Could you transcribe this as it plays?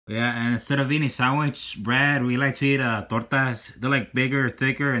Yeah, and instead of eating sandwich bread, we like to eat tortas. They're like bigger,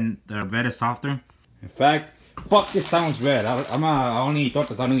 thicker, and the bread is softer. In fact, fuck this sandwich bread. I only eat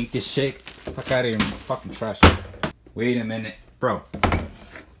tortas. I don't eat this shit. Fuck out of here, fucking trash. Wait a minute, bro.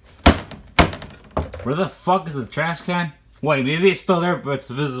 Where the fuck is the trash can? Wait, maybe it's still there, but it's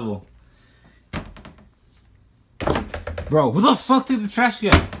visible. Bro, who the fuck took the trash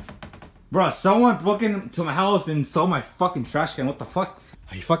can? Bro, someone broke into my house and stole my fucking trash can. What the fuck?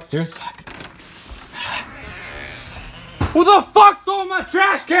 Are you fucking serious? Who the fuck stole my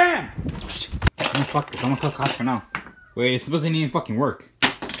trash can? Oh, shit. Fuck this. I'm gonna call the cops right now. Wait, this doesn't even fucking work.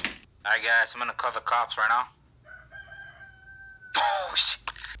 Alright guys, I'm gonna call the cops right now. Oh shit.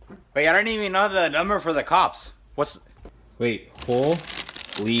 Wait, I don't even know the number for the cops. What's... Wait,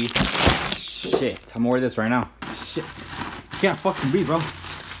 holy shit. I'm over this right now. Shit. Can't fucking breathe, bro.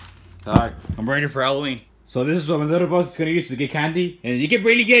 Alright, I'm ready for Halloween. So this is what my little boss is gonna use to get candy. And you can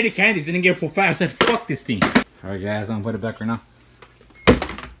really get the candies and then get full fast. I said fuck this thing. Alright guys, I'm gonna put it back right now.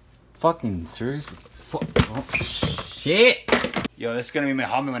 Fucking serious? Fuck. Oh, shit. Yo, this is gonna be my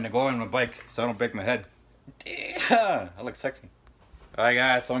helmet when I go on my bike so I don't break my head. Damn, I look sexy. Alright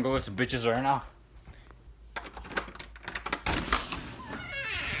guys, so I'm gonna go with some bitches right now.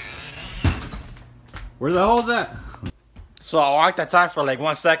 Where the hell's that? So I walked outside for like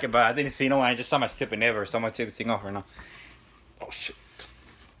 1 second, but I didn't see no one. I just saw my stupid neighbor, so I'm gonna take this thing off right now. Oh shit.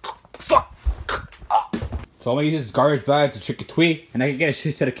 Fuck! Oh. So I'm gonna use this garbage bag to trick or tweet, and I can get a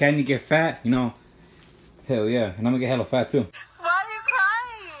shit to the candy, get fat, you know. Hell yeah, and I'm gonna get hella fat too. Why are you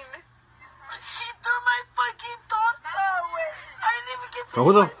crying? She threw my fucking torta away. I didn't even get to So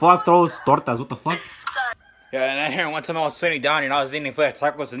who the fuck throws tortas? What the fuck? Yeah, and I hear one time I was sitting down and I was eating flat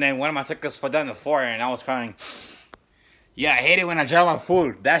tacos, and then one of my tacos fell down the floor and I was crying. Yeah, I hate it when I drop my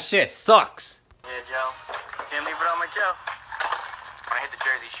food. That shit sucks. Yeah, Joe. Can't leave it on my Joe. When I hit the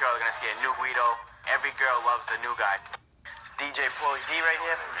Jersey Shore, they're gonna see a new Guido. Every girl loves the new guy. It's DJ Paulie D right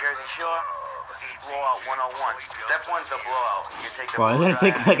here from Jersey Shore. This is Blowout 101. Step one's the blowout. You take the Bro, it's gonna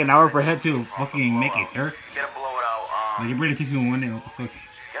take like an hour for head to fucking make his hair. You gotta blow it out. Like, it really takes me 1 day. What the fuck? You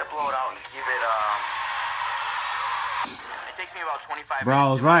gotta blow it out and keep it, It takes me about 25 minutes. Bro,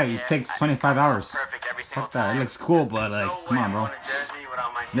 I was right. It takes 25 hours. Perfect every single Fuck that. time. It looks cool, but like, come on, bro.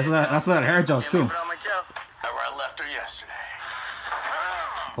 That's a lot of hair gels too. I left her yesterday.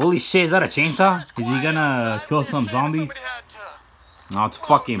 Holy shit, is that a chainsaw? Is he gonna kill some zombies? No, it's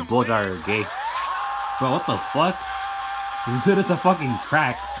fucking blow dryer, gay. Bro, what the fuck? This dude is a fucking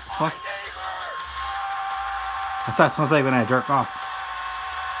crack. Fuck. That's what it smells like when I jerk off.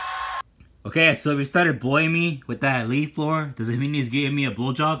 Okay, so we started blowing me with that leaf blower. Does it mean he's giving me a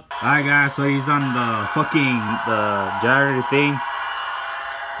blowjob? Alright guys, so he's on the fucking generator thing.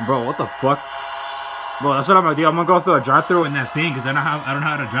 Bro, what the fuck? Bro, that's what I'm gonna do. I'm gonna go through a drive-thru in that thing because I don't know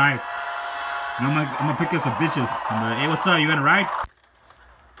how to drive. And I'm gonna pick up some bitches. I'm like, hey, what's up? You gonna ride?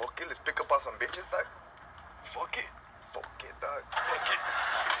 Fuck it, let's pick up on some bitches, dog. Fuck it. Fuck it, dog. Fuck it.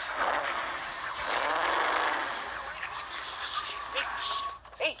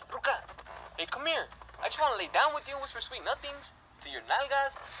 Hey, Ruka. Hey, come here. I just want to lay down with you and whisper sweet nothings to your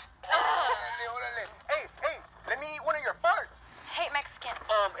nalgas. Hey, let me eat one of your farts. Hate Mexican.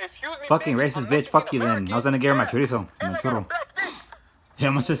 Excuse me, Fucking bitch. racist I'm bitch. Fuck you then. Mexican I was gonna give her my American. chorizo. And My I got a churro. black dick. Yeah,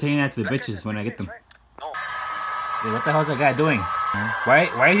 I'm just saying that to the bitches when I get them. No. Hey, what the hell is that guy doing?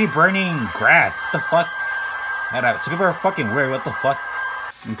 Why is he burning grass? What the fuck? Some people are fucking weird. What the fuck?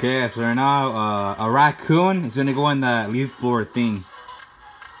 Okay, so right now, a raccoon is gonna go in the leaf blower thing.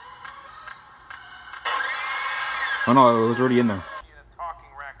 Oh no, it was already in there. Talking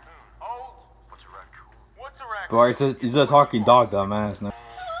raccoon. Oh, what's a raccoon? What's a raccoon? Bro, he's a talking dog, dumbass.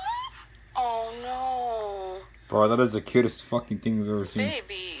 Oh no. Bro, that is the cutest fucking thing we've ever seen.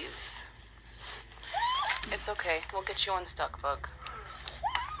 Babies. It's okay. We'll get you unstuck, bug.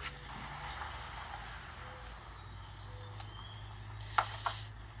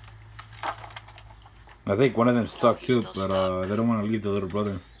 I think one of them stuck too, Still but stuck. they don't want to leave the little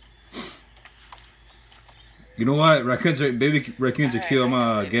brother. You know what? Baby raccoons are cute. I'm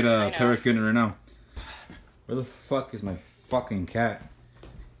gonna get a pet raccoon right now. Where the fuck is my fucking cat?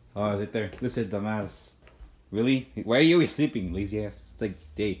 Oh, is it there? Listen, dumbass. Really? Why are you always sleeping, lazy ass? It's like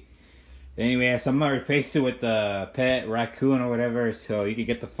day. Anyway, so I'm gonna replace it with a pet raccoon or whatever, so you can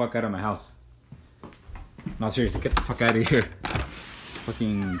get the fuck out of my house. No, seriously, get the fuck out of here.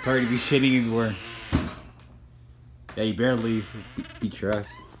 Fucking tired to be shitting everywhere. Yeah, you better leave. Beat your ass.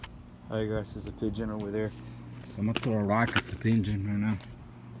 Alright guys, there's a pigeon over there. So I'm gonna throw a rock at the pigeon right now.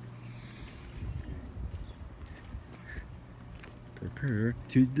 Prepare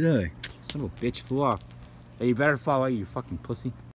to die. Son of a bitch flew off. Hey, you better fall out, you fucking pussy.